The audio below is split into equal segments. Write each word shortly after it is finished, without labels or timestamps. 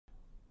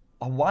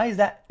Why is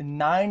that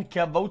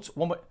 9K votes?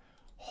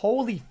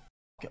 Holy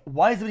f***.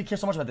 Why does everybody care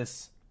so much about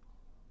this?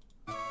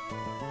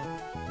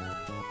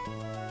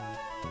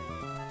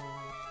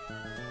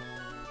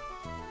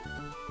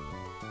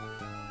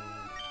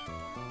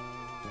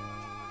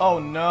 Oh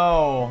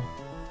no.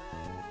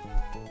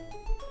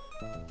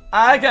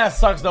 That kinda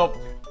sucks though.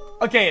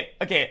 Okay.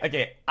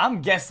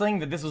 I'm guessing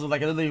that this was like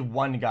literally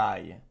one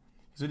guy.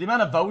 So the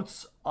amount of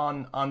votes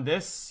on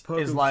this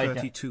is like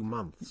 32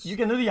 months. You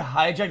can literally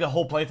hijack the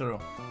whole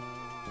playthrough.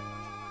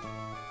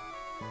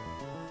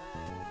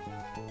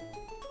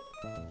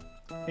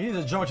 He's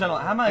a Joe channel.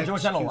 How am I a Joe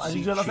channel? I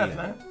usually love that,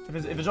 man. If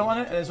it's Joe on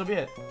it, then so be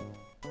it.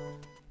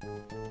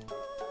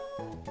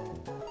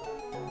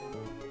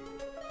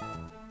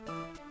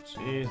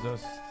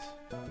 Jesus.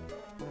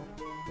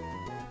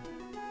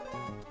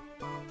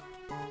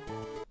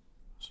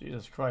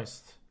 Jesus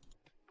Christ.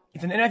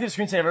 It's an interactive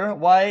screensaver.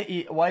 Why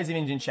is he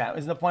even in chat?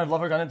 Isn't the point of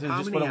lover gunning to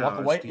just put and walk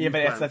away? Yeah,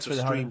 but that's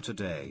really hard.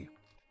 Today?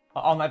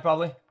 All night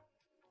probably.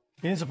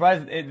 Being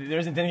surprised there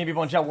isn't any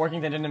people in chat working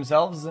to entertain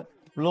themselves.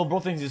 Little bro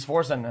thinks he's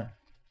forcing.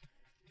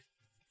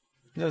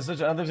 This is such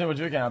an unlimited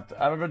video count.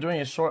 I remember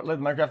doing a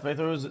short-lived Minecraft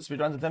playthroughs,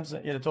 speedruns attempts.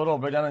 He had a total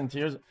breakdown in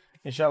tears.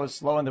 His shot was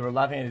slow and they were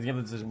laughing at his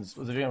game decisions.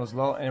 Was the video was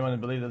low? Anyone who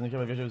believes doesn't care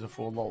about video is a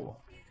fool. Lol.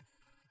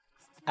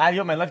 I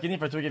got my left kidney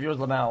for 2 viewers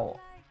now.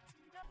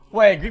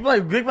 Wait, Greek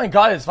playing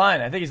God is fine.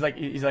 I think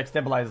he's like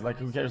stabilized. Like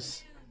who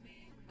cares?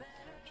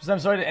 Just I'm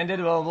sorry to end it.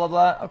 Blah blah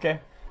blah. Okay.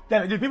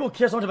 Damn, dude, people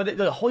care so much about it.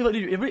 Holy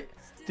dude,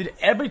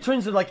 every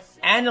turns to like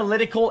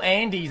analytical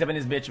Andes up in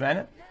this bitch,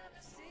 man.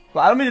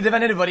 Well, I don't mean to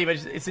defend anybody,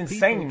 but it's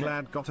insane.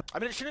 I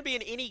mean, it shouldn't be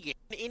in any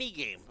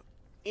game.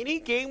 Any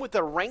game with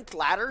a ranked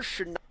ladder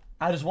should not.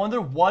 I just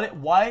wonder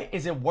why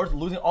is it worth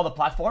losing all the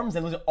platforms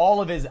and losing all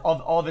of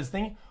his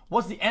thing?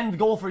 What's the end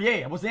goal for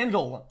Ye? What's the end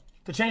goal?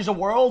 To change the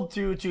world?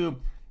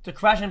 To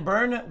crash and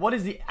burn? What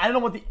is I don't know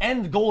what the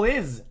end goal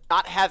is.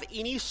 Not have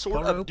any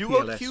sort of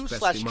duo queue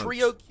 /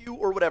 trio queue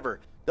or whatever.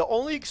 The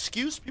only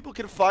excuse people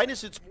can find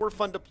is it's more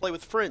fun to play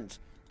with friends.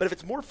 But if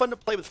it's more fun to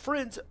play with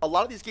friends, a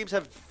lot of these games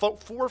have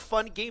 4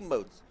 fun game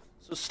modes.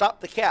 So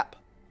stop the cap.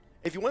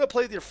 If you want to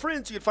play with your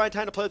friends, you can find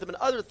time to play with them in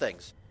other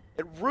things.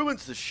 It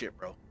ruins this shit,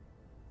 bro.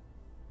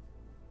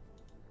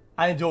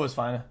 I think duo is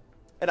fine.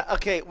 And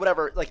okay,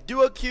 whatever. Like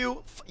duo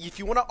queue, if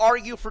you want to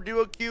argue for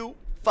duo queue,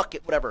 fuck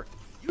it, whatever.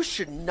 You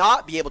should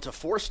not be able to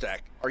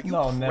 4-stack. Are you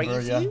crazy?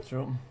 Never. Yeah,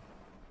 true.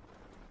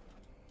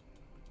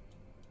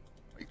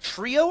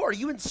 Trio? Are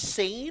you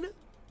insane?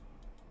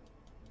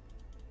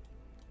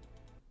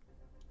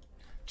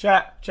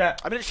 Chat.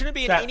 I mean, it shouldn't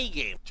be in any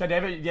game. Chat,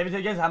 David,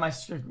 you guys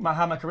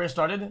how my career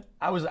started?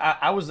 I was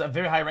a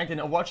very high ranked in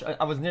Overwatch.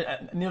 I was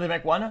nearly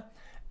rank 1.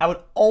 I would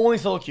only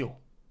solo queue.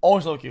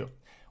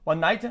 One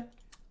night,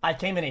 I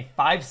came in a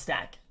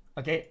 5-stack.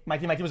 Okay, my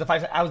team was a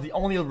 5-stack. I was the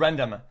only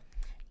random,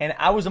 and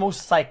I was the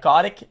most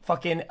psychotic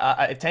fucking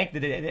tank that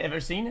they'd ever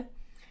seen.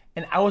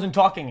 And I wasn't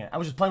talking. I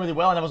was just playing really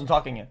well, and I wasn't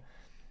talking.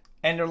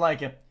 And they're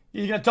like,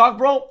 "You gonna talk,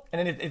 bro?"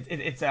 And then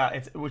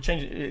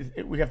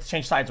we have to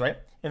change sides, right,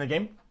 in the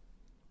game.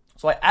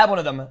 So I add one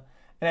of them,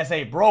 and I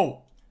say,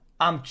 "Bro,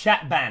 I'm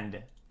chat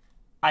banned.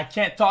 I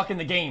can't talk in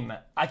the game.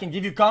 I can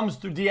give you comms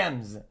through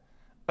DMs,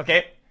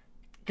 okay?"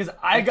 Because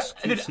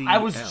I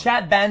was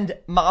chat banned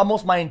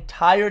almost my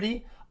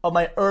entirety of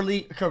my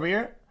early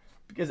career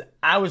because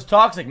I was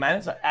toxic,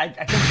 man. So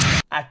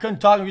I couldn't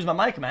talk and use my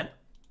mic, man.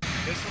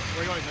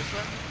 We're going this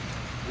way.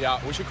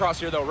 Yeah, we should cross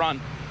here though.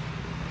 Run,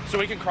 so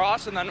we can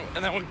cross and then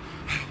we.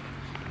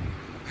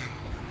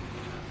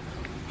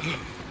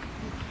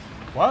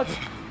 What?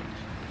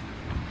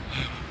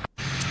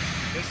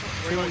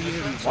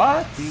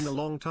 What? Been a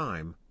long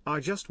time. I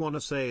just want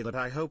to say that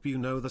I hope you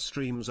know the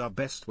streams are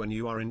best when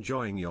you are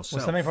enjoying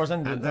yourself,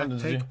 and that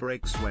take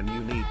breaks when you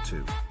need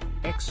to.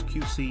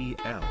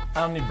 xQcOW.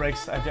 I don't need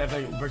breaks. I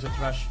have breaks of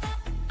trash.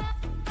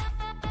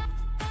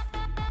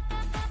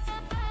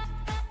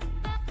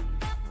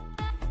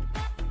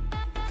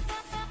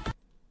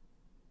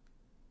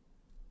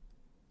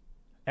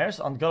 Airs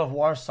on God of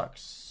War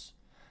sucks.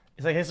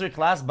 It's like history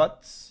class,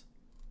 but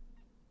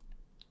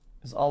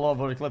it's all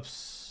over the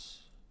clips.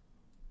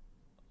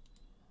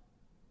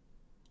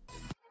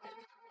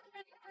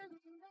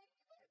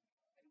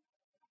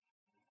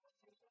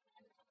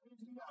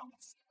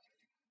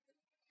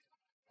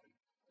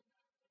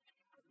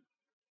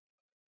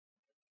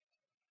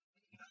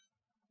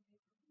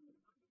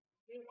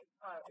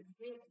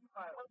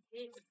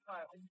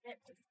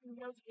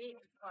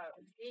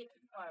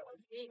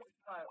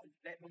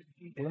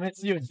 Let me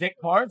see your dick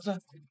cards.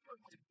 Is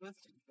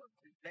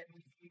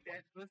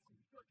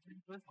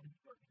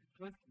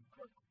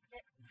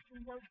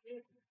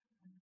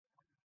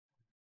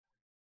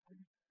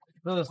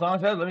the song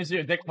says, "Let me see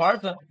your dick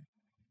parts."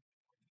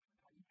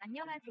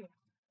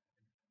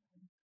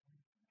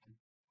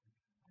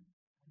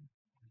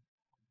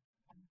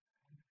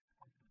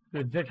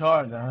 Your dick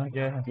hard, huh?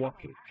 Okay.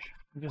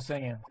 I'm just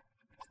saying.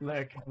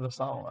 Lyric of the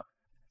song.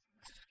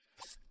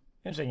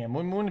 Interesting.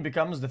 Moon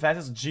becomes the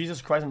fastest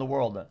Jesus Christ in the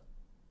world.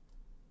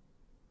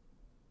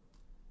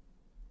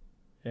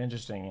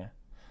 Interesting.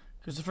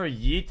 Christopher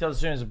Yeet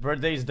tells his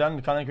birthday is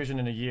done. Content creation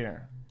in a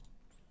year.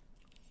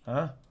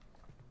 Huh?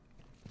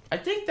 I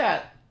think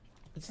that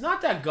it's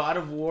not that God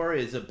of War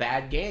is a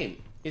bad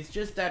game. It's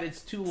just that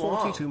it's too long.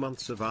 42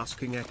 months of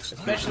asking xQc.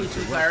 Especially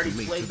since I already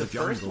played the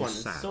first one.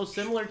 It's so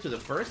similar to the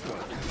first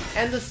one.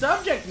 And the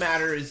subject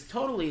matter is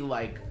totally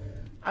like...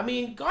 I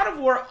mean, God of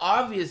War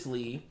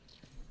obviously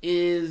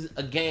is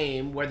a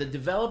game where the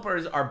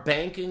developers are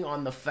banking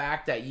on the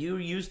fact that you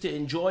used to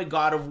enjoy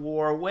God of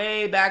War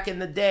way back in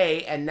the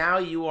day, and now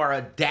you are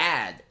a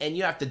dad, and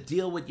you have to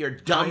deal with your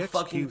dumb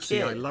fucking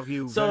kid. I love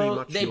you so very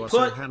much. they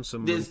put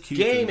this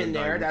game in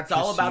there that's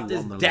all about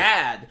this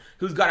dad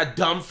who's got a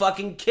dumb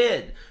fucking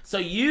kid. So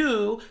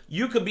you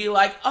could be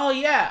like, oh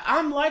yeah,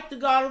 I'm like the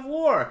God of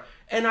War,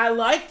 and I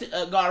liked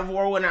God of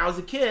War when I was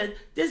a kid.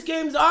 This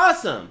game's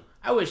awesome.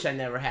 I wish I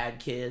never had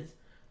kids.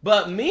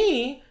 But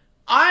me...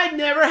 I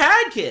never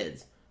had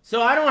kids,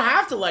 so I don't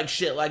have to like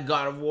shit like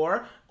God of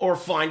War or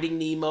Finding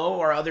Nemo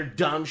or other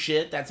dumb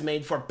shit that's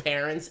made for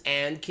parents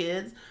and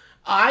kids.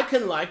 I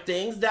can like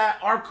things that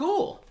are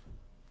cool.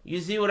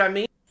 You see what I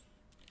mean?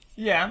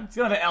 Yeah, it's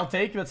kind of an L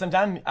take, but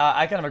sometimes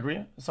I kind of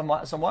agree.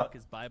 Somewhat. What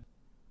is Bible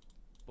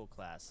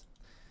class?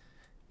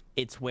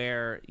 It's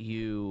where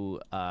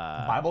you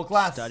Bible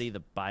class study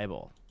the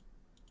Bible.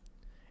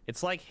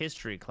 It's like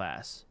history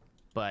class,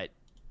 but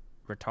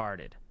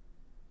retarded.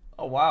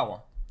 Oh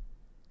wow.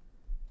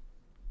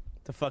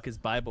 The fuck is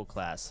Bible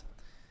class?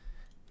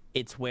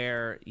 It's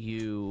where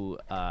you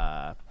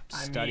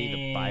study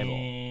the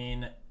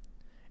Bible.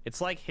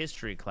 It's like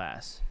history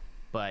class,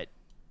 but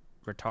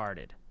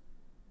retarded.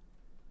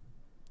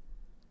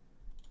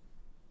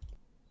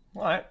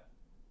 What?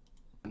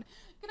 Can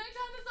I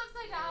turn this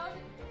upside down?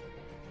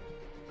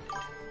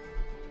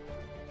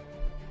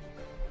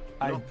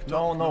 I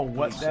don't know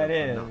what that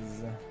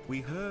is.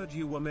 We heard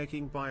you were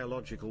making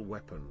biological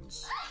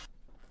weapons.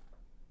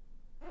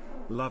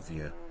 Love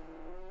you.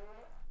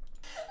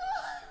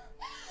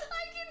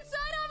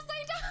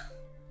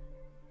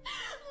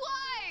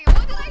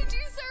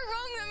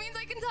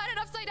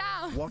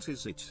 What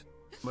is it?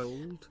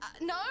 Mold?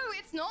 No,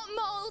 it's not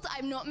mold.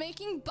 I'm not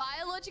making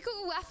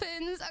biological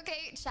weapons.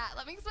 Okay, chat,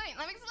 let me explain.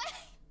 Wait,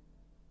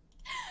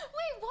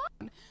 what?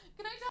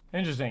 Can I tell?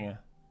 Interesting.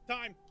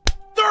 Time.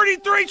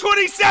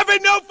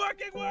 33:27. No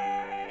fucking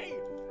way.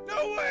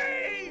 No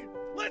way.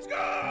 Let's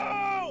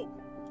go.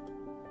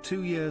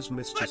 2 years,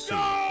 Mr. Let's C.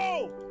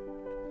 go.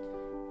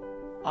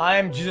 I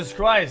am Jesus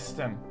Christ.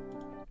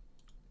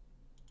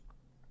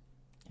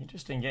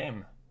 Interesting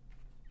game.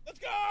 Let's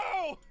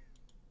go.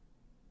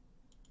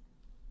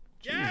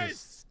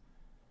 Yes!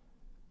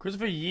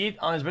 Christopher Yeet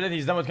on his birthday,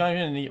 he's done with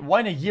content. Why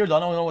in a year though? I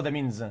don't know what that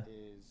means.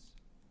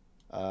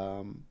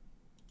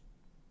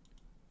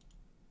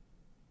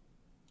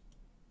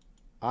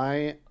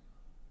 I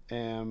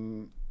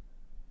am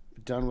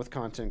done with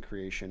content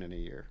creation in a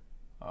year.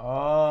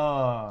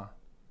 Oh.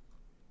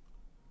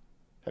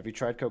 Have you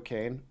tried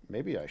cocaine?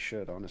 Maybe I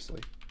should,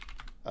 honestly.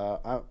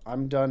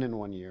 I'm done in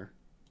 1 year.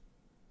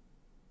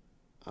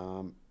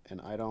 And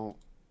I don't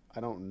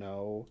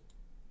know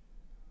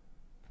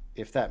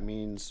if that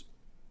means,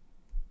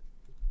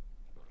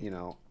 you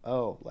know,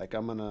 oh, like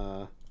I'm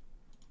gonna,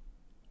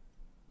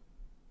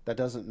 that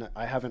doesn't,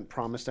 I haven't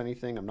promised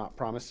anything. I'm not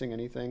promising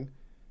anything.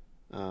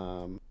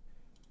 I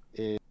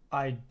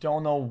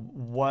don't know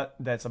what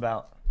that's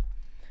about.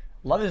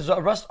 Love is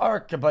Rust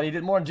Arc, but he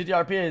did more in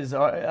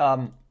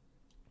GTRP.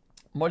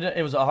 More than,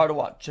 it was hard to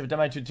watch. Every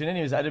time I tune in,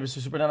 he was either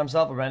super down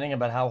himself or ranting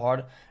about how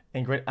hard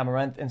and great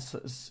Amaranth and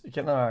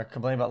Kitten are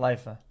complaining about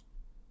life.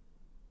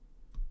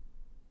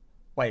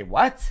 Wait,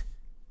 what?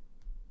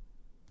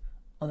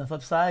 On the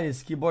flip side,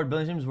 his keyboard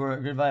building teams were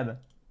a good vibe.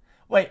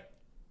 Wait,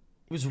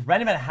 he was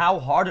ranting about how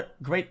hard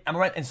great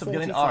Amaranth and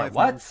Subgillion are. What?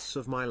 Months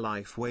of my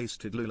life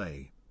wasted,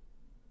 Lule.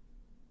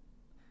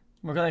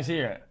 We're gonna see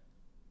here.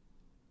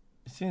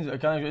 It seems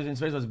kind of in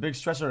space was a big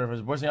stressor for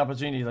his bursting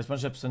opportunities like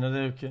sponsorships and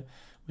another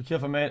would kill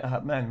for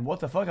man. What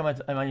the fuck am I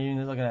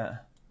even looking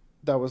at?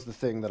 That was the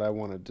thing that I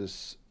wanted to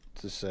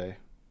say,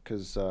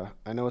 because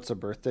I know it's a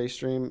birthday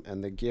stream,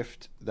 and the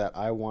gift that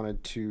I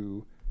wanted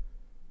to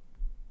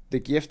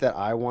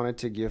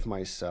give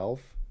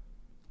myself,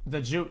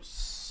 the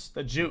juice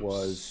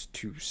was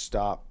to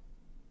stop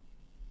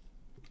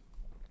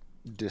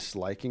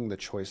disliking the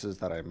choices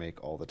that I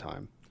make all the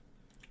time.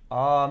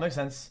 Makes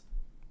sense.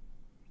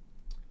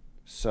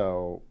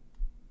 So,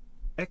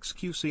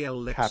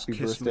 xQcOW, happy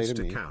kiss birthday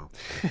to Mr. me. Cow.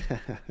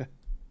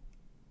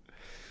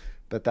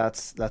 But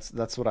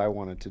that's what I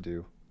wanted to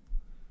do.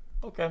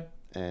 Okay.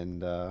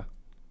 And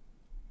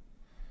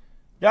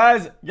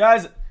guys,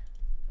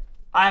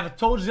 I have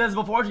told you guys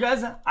before,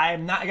 guys. I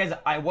am not, guys.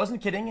 I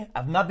wasn't kidding.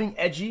 I'm not being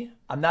edgy.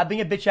 I'm not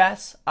being a bitch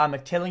ass. I'm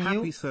telling you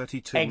Happy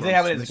 32 exactly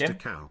how it months, is. Mr. Okay.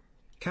 Cow.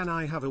 Can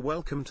I have a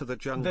welcome to the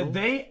jungle? The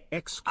day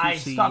xQcOW. I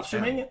stop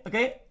streaming,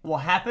 okay, will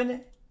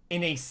happen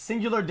in a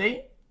singular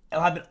day.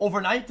 It'll happen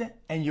overnight,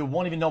 and you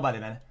won't even know about it,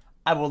 man.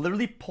 I will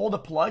literally pull the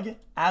plug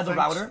out of the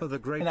router,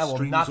 and I will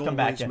not come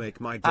back in.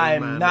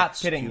 I'm not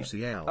kidding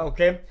you.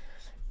 Okay,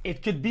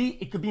 it could be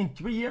in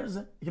 3 years.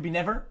 It could be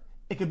never.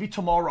 It could be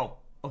tomorrow.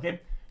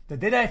 Okay, The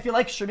day that I feel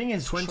like streaming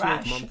is 28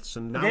 trash. months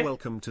and now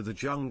welcome to the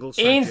jungle.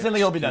 Instantly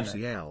it'll be done.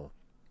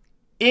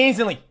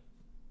 Instantly.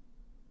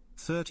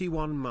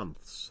 31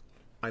 months.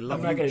 I love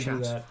I'm not you, gonna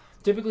do that.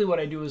 Typically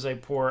what I do is I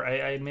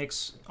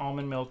mix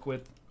almond milk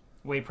with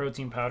whey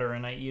protein powder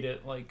and I eat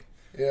it like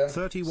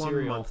 31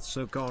 cereal. months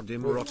so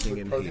goddamn rotting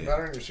in protein here.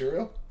 powder in your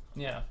cereal?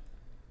 Yeah.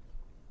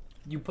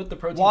 You put the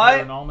protein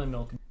powder in almond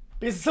milk.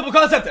 It's a simple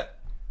concept.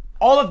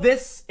 All of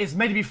this is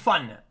made to be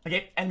fun,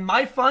 okay? And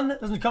my fun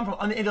doesn't come from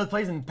uninhibited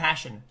plays and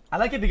passion. I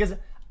like it because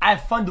I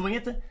have fun doing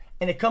it,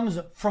 and it comes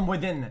from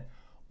within.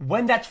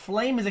 When that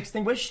flame is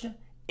extinguished,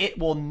 it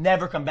will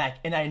never come back,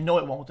 and I know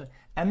it won't.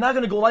 I'm not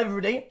gonna go live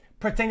every day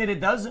pretending that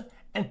it does,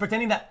 and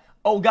pretending that,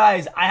 oh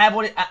guys, I have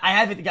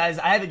it, guys.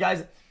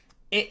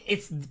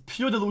 It's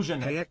pure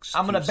delusion. Hey,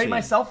 I'm gonna bait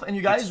myself and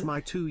you guys it's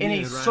my in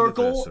a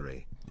circle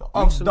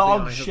of Recently,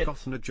 dog I have shit.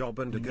 gotten a job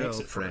and a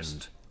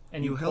girlfriend.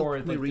 And you pour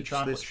it like the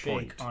chocolate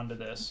shake onto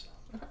this.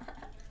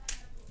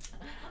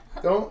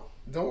 Don't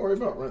worry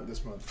about rent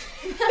this month.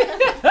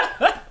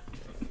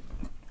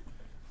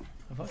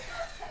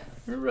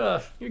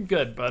 You're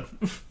good, bud.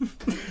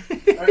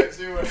 Alright,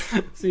 see you.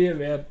 See you,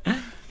 man.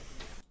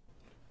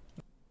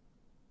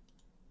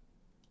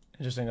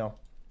 Interesting though.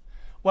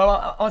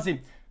 Well,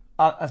 honestly,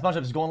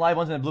 SpongeBob is going live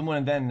once in a blue moon,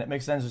 and then it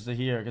makes sense just to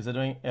hear because they're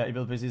doing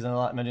able to season a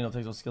lot. Imagine he'll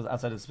take those skills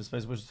outside of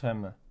space, which is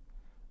him.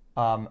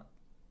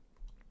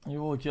 You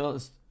will kill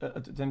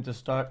him to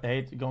start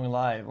hate going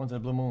live once in a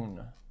blue moon.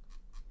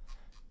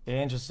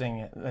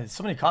 Interesting.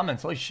 So many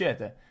comments. Holy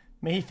shit.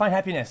 May he find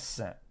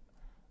happiness.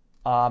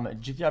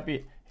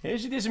 GTRP.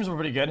 His GTA seems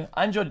pretty good.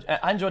 I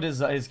enjoyed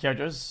his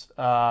characters.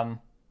 No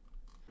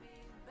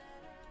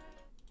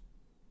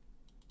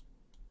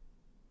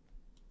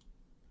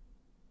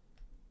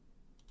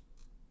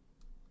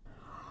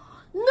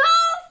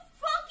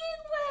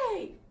fucking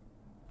way!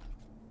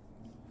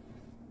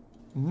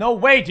 No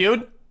way,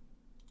 dude!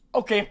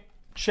 Okay,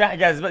 chat,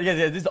 guys, but yeah,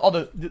 this is that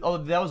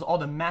was all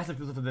the massive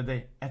clues of the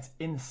day. That's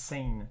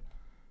insane.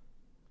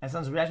 That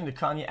sounds reaction to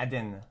Kanye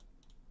Adin.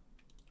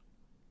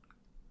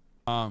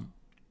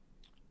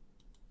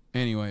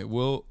 Anyway,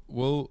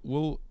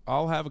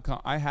 I'll have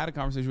I had a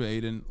conversation with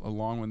Aiden, a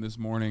long one this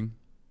morning,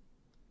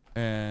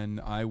 and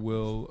I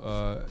will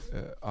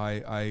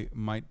I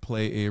might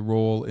play a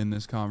role in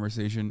this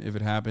conversation if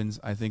it happens.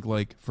 I think,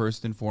 like,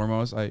 first and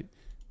foremost, I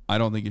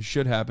don't think it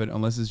should happen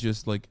unless it's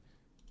just like,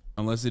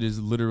 unless it is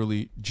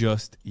literally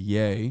just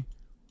yay.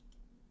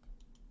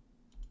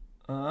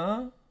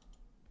 I'm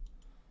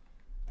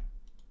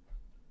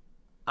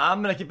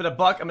gonna keep it a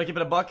buck.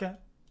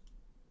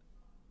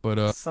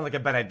 But sounds like a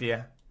bad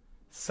idea.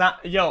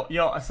 Yo,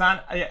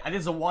 Hassan,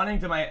 this is a warning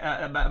to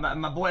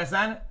my boy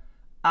Hassan.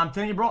 I'm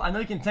telling you, bro, I know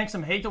you can tank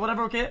some hate or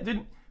whatever, okay,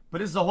 dude? But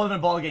this is a whole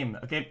different ball game,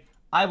 okay?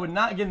 I would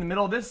not get in the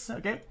middle of this,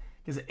 okay?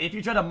 Because if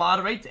you try to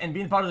moderate and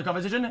be part of the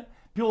conversation,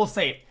 people will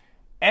say,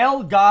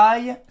 L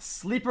guy,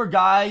 sleeper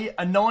guy,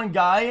 annoying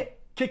guy,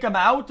 kick him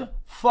out,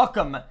 fuck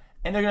him.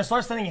 And they're gonna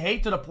start sending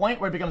hate to the point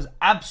where it becomes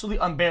absolutely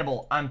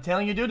unbearable. I'm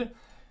telling you, dude.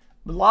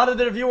 A lot of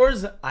their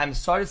viewers, I'm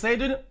sorry to say,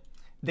 dude,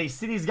 they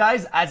see these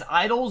guys as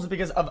idols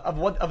because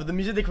of the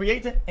music they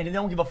create, and they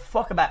don't give a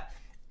fuck about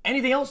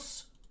anything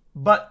else.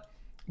 But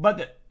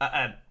they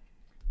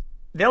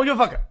don't give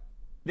a fuck.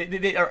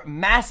 They are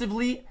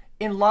massively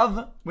in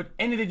love with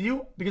anything they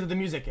do because of the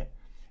music,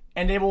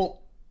 and they will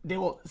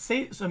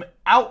say some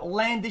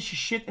outlandish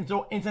shit and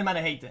throw insane amount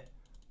of hate.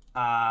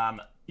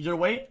 Your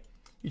way,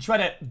 you try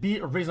to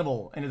be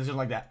reasonable in a decision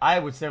like that. I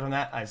would stay from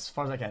that as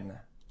far as I can.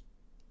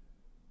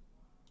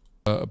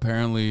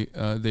 Apparently,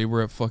 they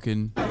were at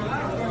fucking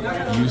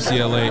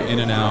UCLA In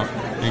and Out,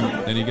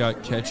 and he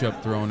got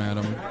ketchup thrown at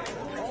him.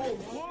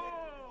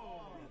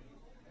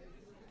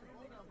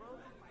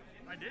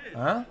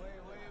 Huh?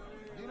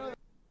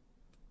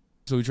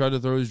 So he tried to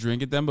throw his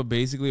drink at them, but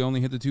basically only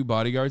hit the two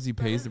bodyguards he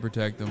pays to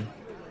protect them.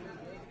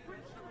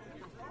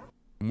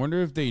 I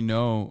wonder if they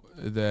know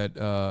that,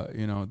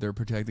 you know, they're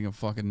protecting a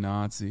fucking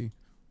Nazi.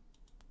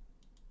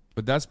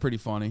 But that's pretty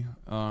funny.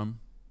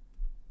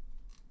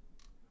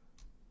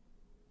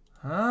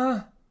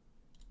 Huh?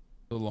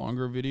 The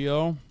longer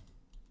video.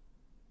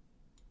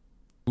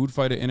 Food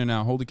fight at In and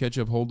Out. Hold the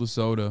ketchup, hold the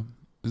soda.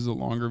 This is a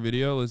longer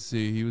video. Let's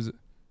see. He was...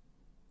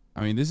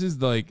 I mean, this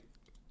is like...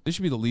 This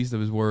should be the least of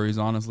his worries,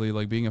 honestly.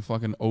 Like, being a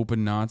fucking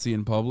open Nazi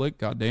in public.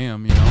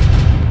 Goddamn, you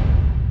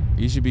know?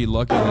 He should be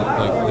lucky that,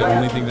 like, the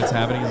only thing that's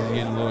happening is he's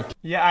getting a little...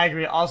 Yeah, I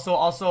agree. Also,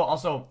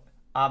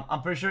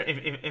 I'm pretty sure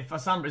if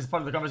Hassan is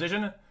part of the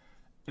conversation,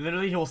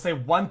 literally he will say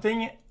one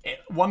thing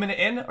 1 minute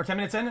in or 10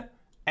 minutes in,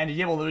 and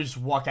he will literally just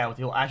walk out.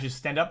 He'll actually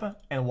stand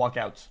up and walk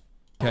out.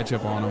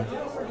 Ketchup on him.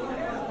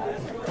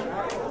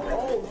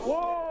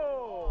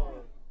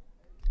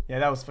 Yeah,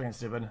 that was fucking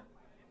stupid.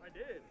 I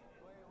did. Do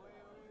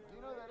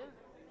you know what that is?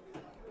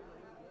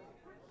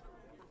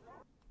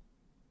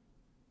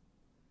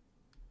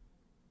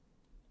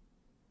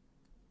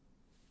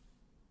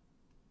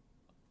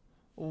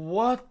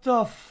 What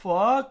the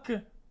fuck?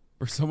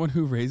 For someone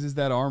who raises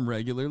that arm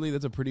regularly,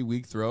 that's a pretty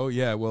weak throw.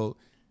 Yeah, well,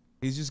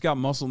 He's just got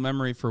muscle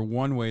memory for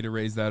one way to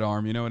raise that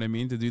arm. You know what I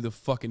mean? To do the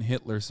fucking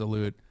Hitler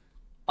salute.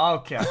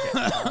 Okay.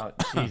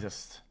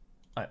 Jesus.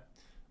 All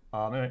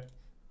right. Anyway,